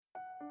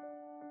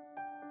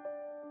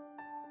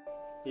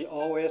He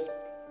always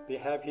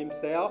behave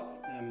himself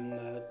and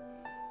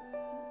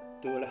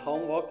do the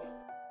homework.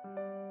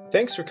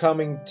 Thanks for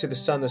coming to the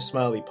Son of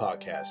Smiley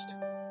podcast.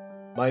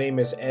 My name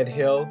is Ed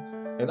Hill,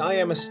 and I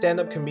am a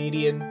stand-up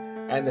comedian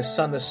and the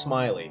son of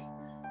Smiley.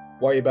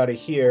 What you're about to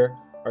hear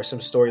are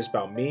some stories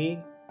about me,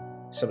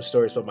 some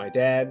stories about my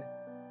dad,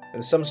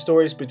 and some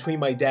stories between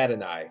my dad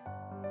and I.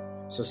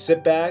 So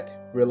sit back,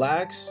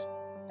 relax,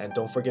 and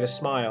don't forget to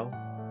smile.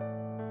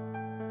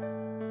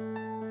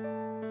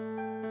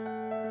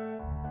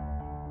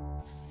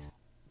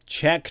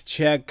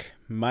 Check,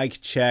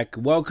 mic check.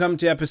 Welcome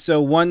to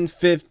episode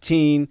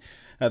 115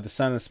 of the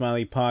Son of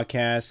Smiley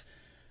podcast.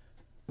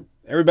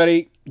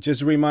 Everybody,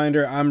 just a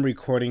reminder, I'm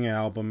recording an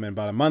album in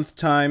about a month's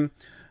time.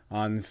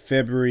 On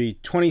February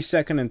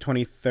 22nd and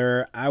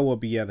 23rd, I will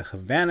be at the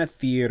Havana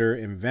Theater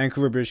in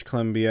Vancouver, British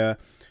Columbia.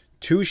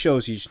 2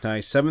 shows each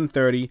night,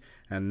 7:30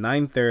 and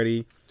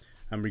 9:30.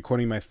 I'm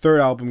recording my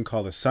third album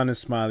called The Son of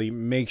Smiley.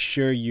 Make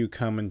sure you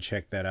come and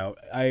check that out.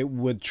 I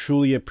would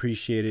truly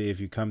appreciate it if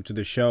you come to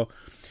the show.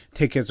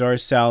 Tickets are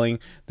selling.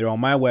 They're on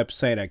my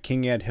website at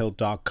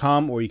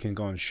kingedhill.com, or you can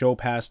go on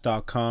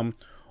showpass.com,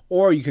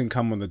 or you can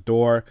come on the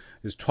door.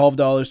 It's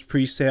 $12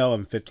 pre-sale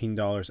and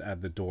 $15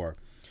 at the door.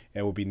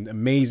 It would be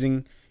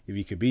amazing if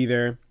you could be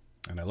there,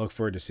 and I look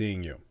forward to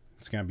seeing you.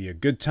 It's going to be a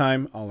good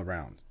time all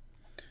around.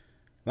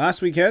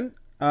 Last weekend,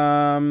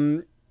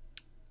 where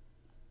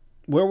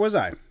was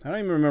I? I don't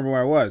even remember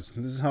where I was.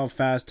 This is how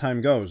fast time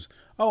goes.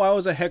 Oh, I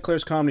was at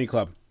Heckler's Comedy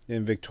Club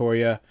in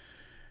Victoria,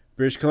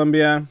 British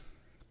Columbia.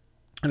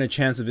 I had a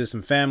chance to visit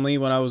some family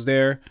when I was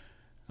there.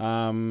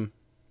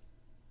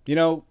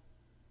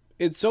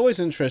 It's always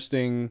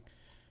interesting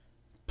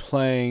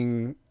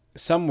playing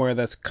somewhere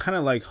that's kind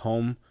of like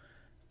home,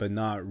 but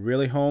not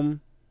really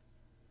home.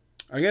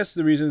 I guess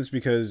the reason is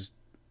because,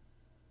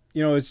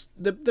 it's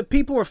the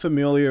people are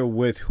familiar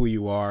with who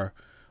you are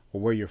or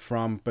where you're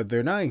from, but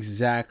they're not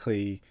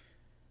exactly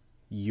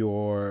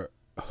your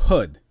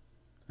hood.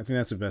 I think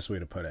that's the best way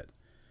to put it.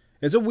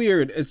 It's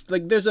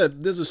like there's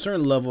a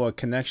certain level of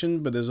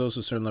connection, but there's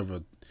also a certain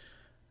level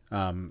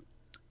of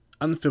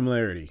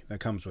unfamiliarity that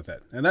comes with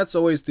it. And that's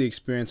always the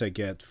experience I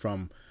get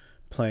from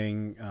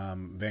playing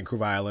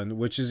Vancouver Island,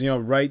 which is,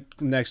 right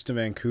next to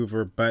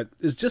Vancouver, but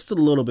it's just a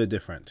little bit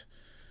different.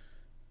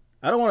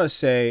 I don't want to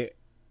say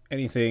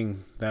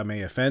anything that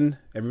may offend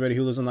everybody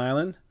who lives on the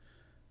island,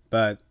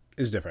 but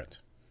it's different.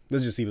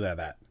 Let's just leave it at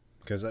that,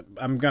 because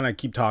I'm going to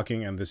keep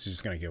talking and this is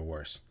just going to get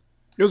worse.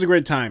 It was a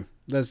great time.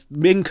 That's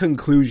in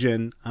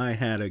conclusion, I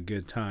had a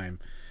good time.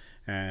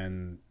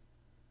 And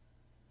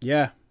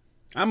yeah,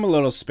 I'm a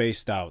little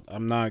spaced out.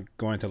 I'm not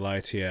going to lie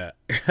to you.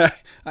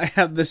 I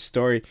have this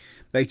story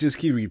that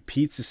just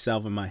repeats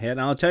itself in my head.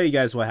 And I'll tell you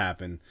guys what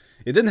happened.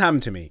 It didn't happen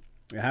to me.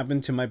 It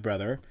happened to my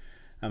brother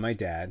and my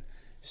dad.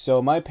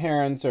 So my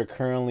parents are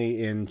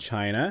currently in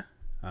China,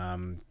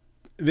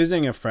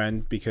 visiting a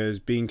friend, because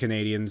being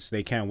Canadians,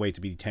 they can't wait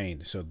to be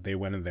detained. So they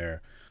went on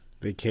their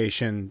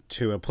vacation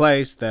to a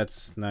place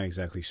that's not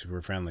exactly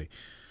super friendly.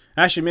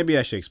 Actually, maybe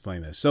I should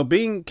explain this. So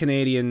being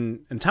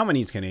Canadian and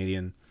Taiwanese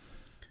Canadian,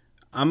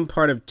 I'm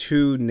part of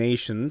 2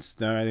 nations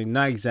that are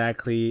not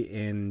exactly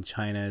in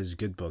China's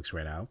good books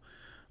right now.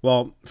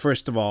 Well,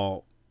 first of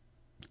all,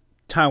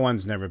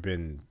 Taiwan's never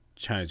been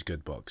China's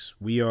good books.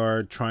 We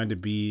are trying to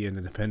be an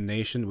independent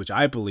nation, which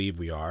I believe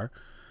we are.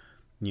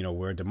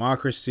 We're a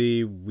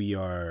democracy. We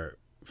are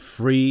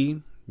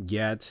free,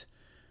 yet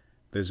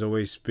there's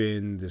always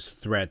been this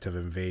threat of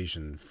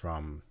invasion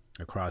from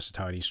across the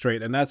Taiwanese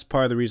Strait. And that's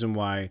part of the reason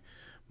why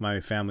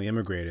my family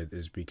immigrated,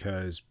 is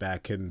because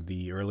back in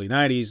the early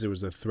 90s, there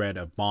was a threat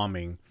of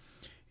bombing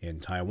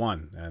in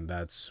Taiwan. And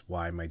that's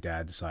why my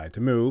dad decided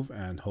to move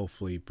and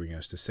hopefully bring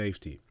us to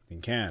safety in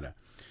Canada.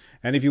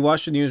 And if you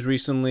watched the news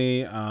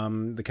recently,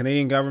 the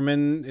Canadian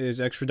government is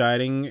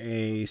extraditing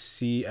a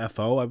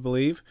CFO, I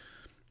believe,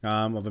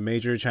 of a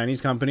major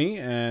Chinese company.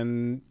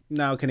 And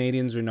now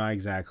Canadians are not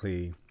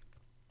exactly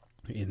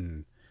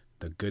in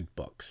the good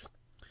books.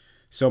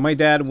 So my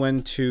dad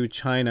went to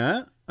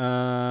China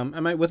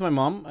with my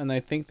mom, and I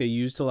think they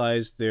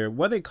utilized their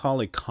what they call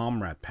a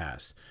comrade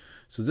pass.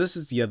 So this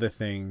is the other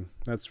thing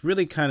that's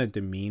really kind of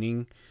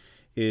demeaning,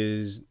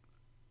 is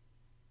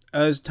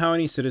as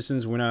Taiwanese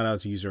citizens, we're not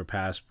allowed to use our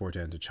passport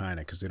to enter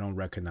China because they don't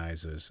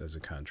recognize us as a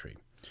country.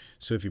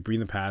 So if you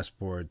bring the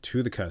passport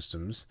to the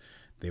customs,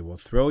 they will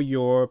throw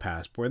your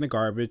passport in the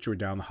garbage or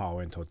down the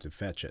hallway and tell you to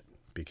fetch it,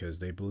 because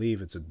they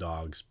believe it's a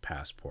dog's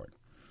passport.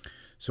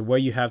 So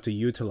what you have to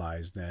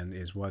utilize then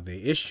is what they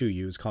issue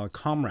you. It's called a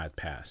comrade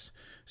pass.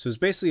 So it's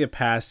basically a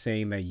pass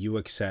saying that you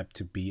accept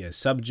to be a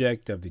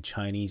subject of the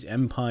Chinese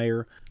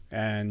Empire,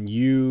 and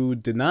you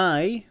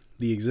deny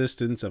the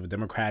existence of a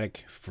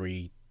democratic,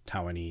 free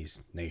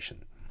Taiwanese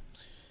nation.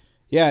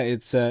 Yeah,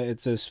 it's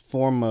a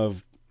form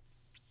of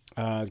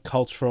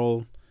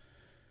cultural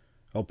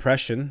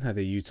oppression that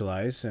they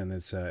utilize, and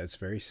it's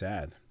very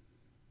sad.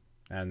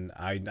 And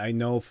I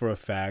know for a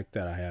fact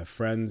that I have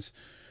friends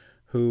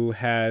who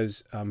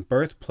has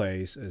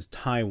birthplace as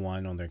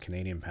Taiwan on their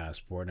Canadian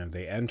passport, and if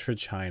they enter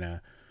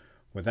China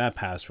with that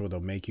passport, they'll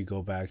make you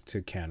go back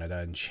to Canada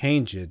and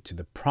change it to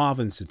the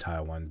province of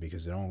Taiwan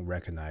because they don't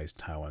recognize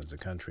Taiwan as a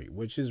country,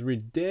 which is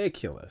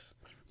ridiculous.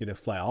 You have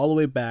to fly all the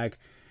way back,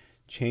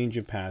 change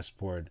your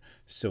passport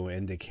so it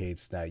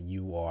indicates that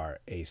you are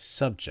a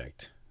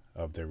subject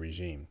of the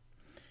regime.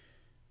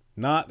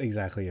 Not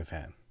exactly a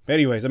fan. But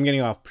anyways, I'm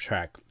getting off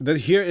track.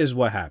 Here is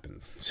what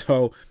happened.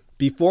 So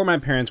before my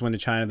parents went to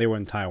China, they were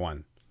in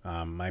Taiwan.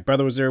 My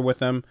brother was there with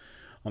them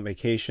on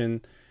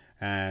vacation,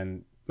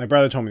 and my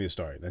brother told me the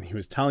story. Then he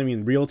was telling me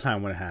in real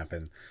time what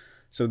happened.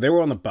 So they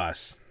were on the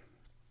bus,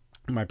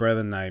 my brother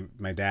and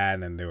my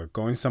dad, and they were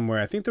going somewhere,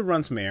 I think to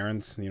run some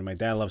errands. You know, my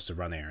dad loves to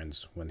run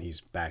errands when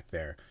he's back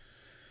there.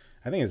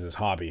 I think it's his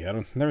hobby.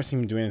 Never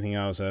seen him do anything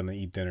else other than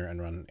eat dinner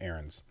and run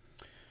errands.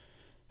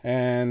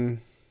 And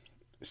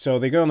so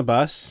they go on the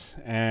bus,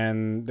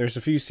 and there's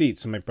a few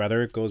seats. So my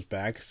brother goes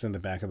back, sits in the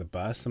back of the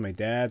bus, and my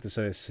dad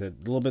decided to sit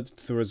a little bit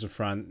towards the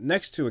front,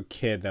 next to a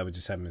kid that would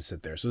just happen to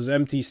sit there. So there's an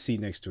empty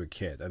seat next to a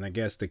kid, and I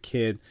guess the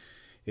kid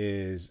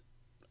is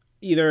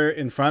either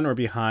in front or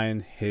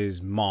behind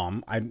his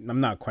mom. I'm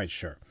not quite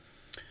sure.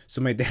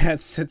 So my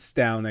dad sits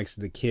down next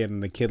to the kid,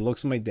 and the kid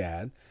looks at my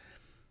dad,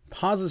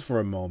 pauses for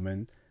a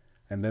moment,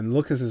 and then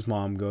looks at his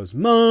mom, goes,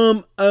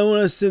 "Mom, I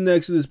want to sit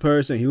next to this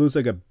person. He looks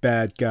like a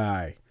bad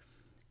guy."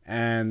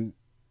 And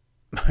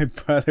my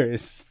brother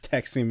is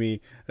texting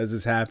me as this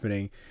is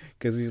happening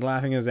because he's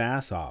laughing his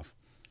ass off.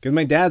 Because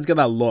my dad's got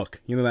that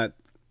look, that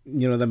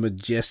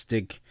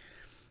majestic,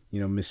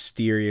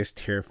 mysterious,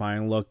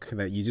 terrifying look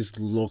that you just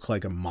look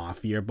like a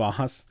mafia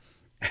boss.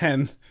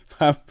 And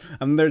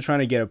I'm there trying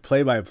to get a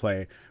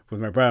play-by-play with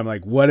my brother. I'm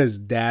like, what does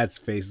dad's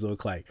face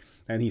look like?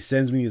 And he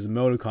sends me his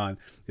emoticon.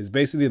 It's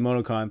basically the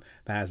emoticon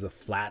that has the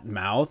flat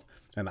mouth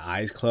and the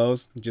eyes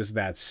closed. Just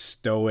that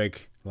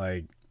stoic,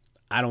 like,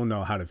 I don't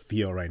know how to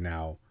feel right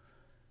now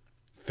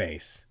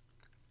face.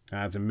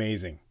 That's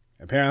amazing.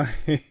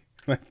 Apparently,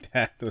 my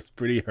dad was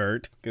pretty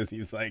hurt because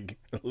he's like,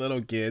 a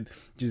little kid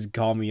just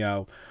called me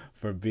out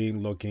for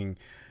looking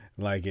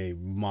like a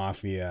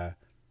mafia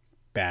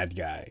bad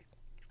guy.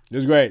 It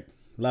was great.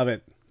 Love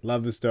it.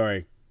 Love the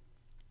story.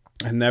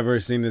 I've never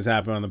seen this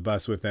happen on the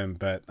bus with him,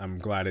 but I'm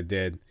glad it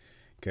did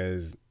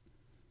because,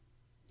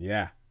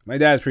 yeah, my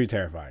dad's pretty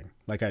terrifying.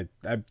 Like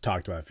I've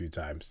talked about a few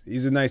times.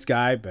 He's a nice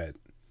guy, but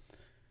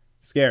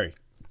scary.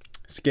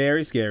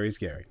 Scary.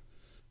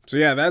 So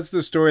yeah, that's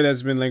the story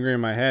that's been lingering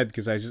in my head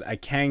because I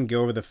can't get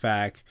over the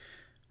fact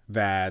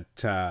that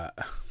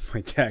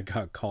my dad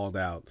got called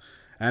out.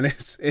 And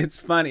it's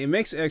funny. It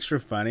makes it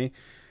extra funny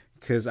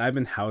because I've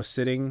been house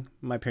sitting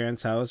my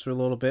parents' house for a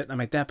little bit, and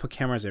my dad put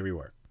cameras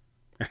everywhere.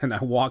 And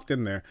I walked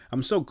in there.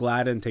 I'm so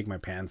glad I didn't take my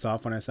pants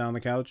off when I sat on the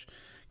couch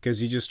because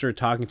he just started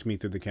talking to me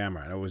through the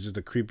camera. And it was just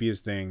the creepiest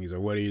thing. He's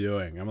like, "What are you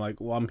doing?" I'm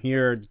like, "Well, I'm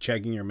here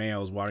checking your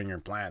mails, watering your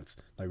plants,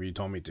 like you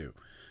told me to.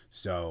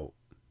 So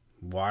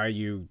why are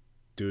you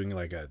doing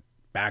like a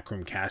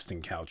backroom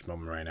casting couch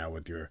moment right now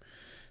with your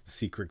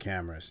secret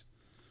cameras?"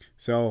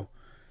 So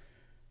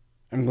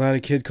I'm glad a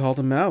kid called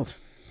him out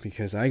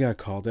because I got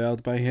called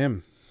out by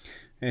him.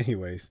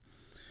 Anyways,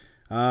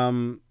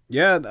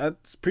 yeah,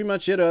 that's pretty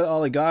much it.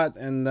 All I got.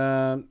 And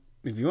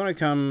if you want to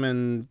come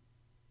and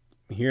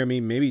hear me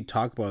maybe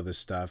talk about this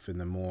stuff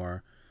in a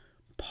more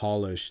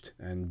polished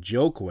and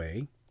joke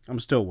way, I'm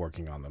still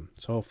working on them.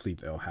 So hopefully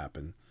they'll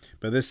happen.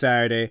 But this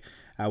Saturday,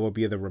 I will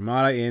be at the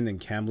Ramada Inn in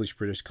Kamloops,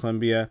 British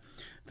Columbia.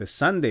 The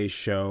Sunday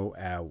show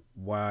at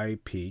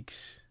White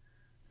Peaks.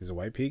 Is it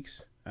White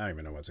Peaks? I don't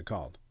even know what's it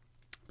called.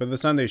 But the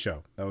Sunday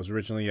show that was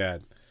originally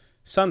at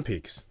Sun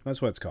Peaks,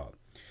 that's what it's called,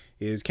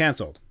 is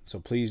canceled. So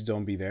please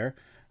don't be there.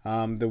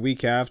 The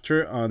week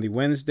after, on the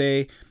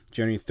Wednesday,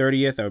 January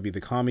 30th, that would be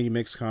the Comedy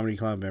Mix Comedy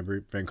Club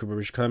in Vancouver,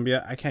 British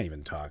Columbia. I can't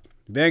even talk.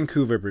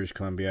 Vancouver, British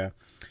Columbia.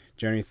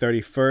 January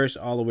 31st,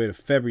 all the way to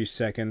February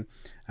 2nd,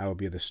 I will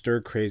be at the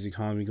Stir Crazy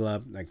Comedy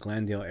Club at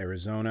Glendale,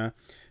 Arizona.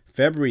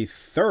 February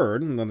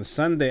 3rd, on the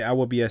Sunday, I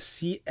will be at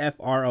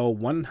CFRO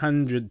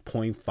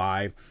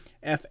 100.5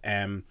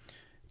 FM,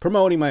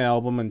 promoting my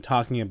album and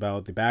talking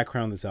about the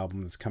background of this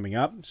album that's coming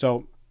up.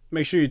 So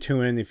make sure you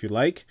tune in if you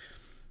like.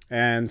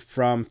 And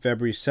from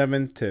February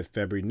 7th to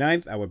February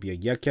 9th, I will be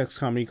at Yuck Yucks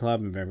Comedy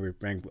Club in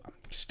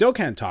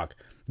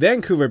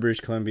Vancouver, British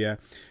Columbia.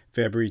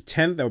 February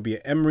 10th, I will be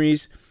at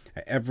Emery's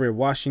at Everett,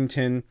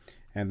 Washington.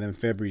 And then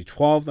February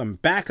 12th, I'm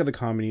back at the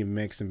Comedy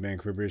Mix in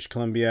Vancouver, British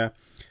Columbia.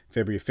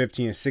 February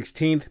 15th and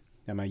 16th,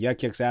 I'm at Yuck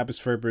Yucks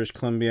Abbotsford, British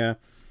Columbia.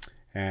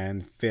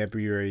 And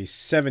February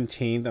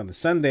 17th, on the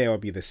Sunday, I will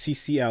be at the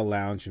CCL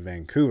Lounge in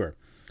Vancouver.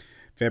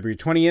 February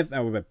 20th, I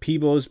will be at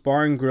Peebles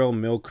Bar and Grill,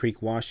 Mill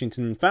Creek,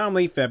 Washington.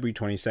 Finally, February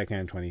 22nd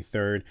and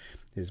 23rd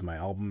is my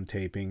album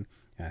taping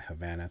at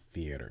Havana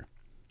Theater.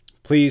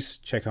 Please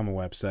check out my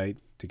website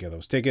to get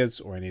those tickets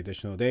or any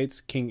additional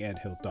dates,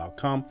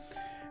 kingedhill.com.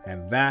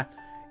 And that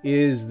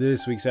is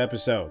this week's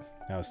episode.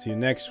 I'll see you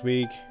next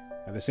week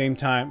at the same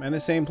time and the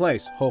same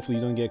place. Hopefully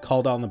you don't get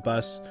called out on the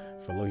bus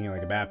for looking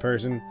like a bad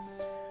person.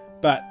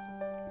 But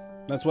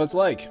that's what it's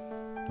like.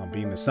 I'm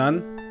being the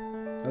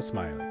son that's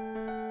smiling.